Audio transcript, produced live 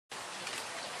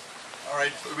All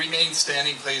right, remain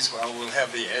standing, please, while we'll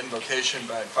have the invocation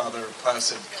by Father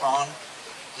Placyd Kon.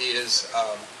 He is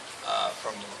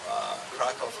from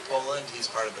Krakow, Poland. He's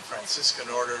part of the Franciscan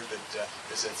order that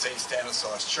is at St.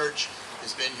 Stanislaus Church.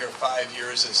 He's been here 5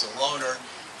 years as a loner,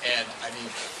 and I mean,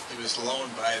 he was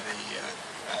loaned by the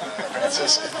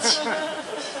Franciscans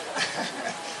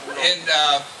in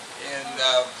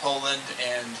Poland,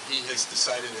 and he has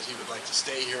decided that he would like to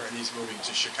stay here, and he's moving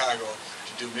to Chicago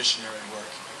to do missionary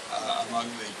work among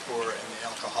the poor and the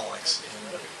alcoholics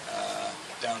in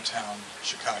downtown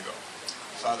Chicago.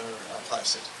 Father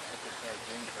Placyd.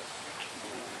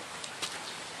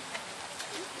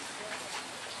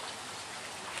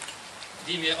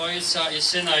 W imię Ojca i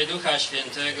Syna i Ducha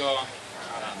Świętego.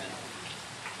 Amen.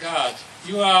 God,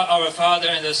 you are our Father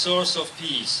and the source of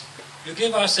peace. You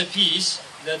give us a peace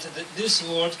that this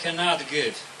world cannot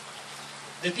give.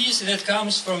 The peace that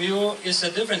comes from you is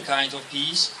a different kind of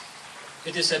peace.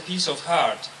 It is a peace of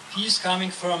heart, peace coming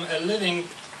from living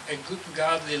a good,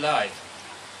 godly life.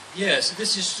 Yes,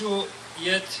 this is true,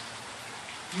 yet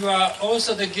you are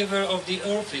also the giver of the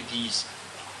earthly peace.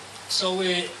 So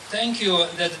we thank you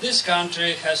that this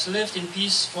country has lived in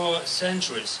peace for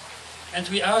centuries, and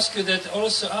we ask you that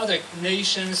also other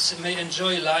nations may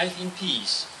enjoy life in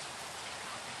peace.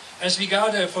 As we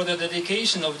gather for the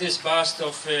dedication of this bust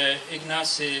of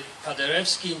Ignacy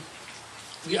Paderewski,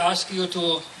 we ask you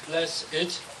to bless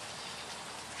it,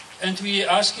 and we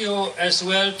ask you as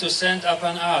well to send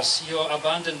upon us your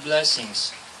abundant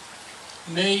blessings.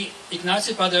 May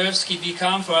Ignacy Paderewski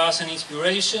become for us an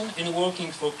inspiration in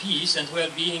working for peace and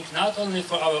well-being, not only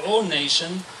for our own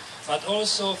nation, but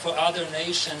also for other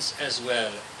nations as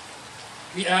well.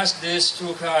 We ask this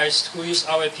through Christ, who is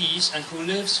our peace and who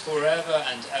lives forever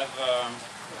and ever.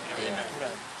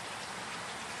 Amen.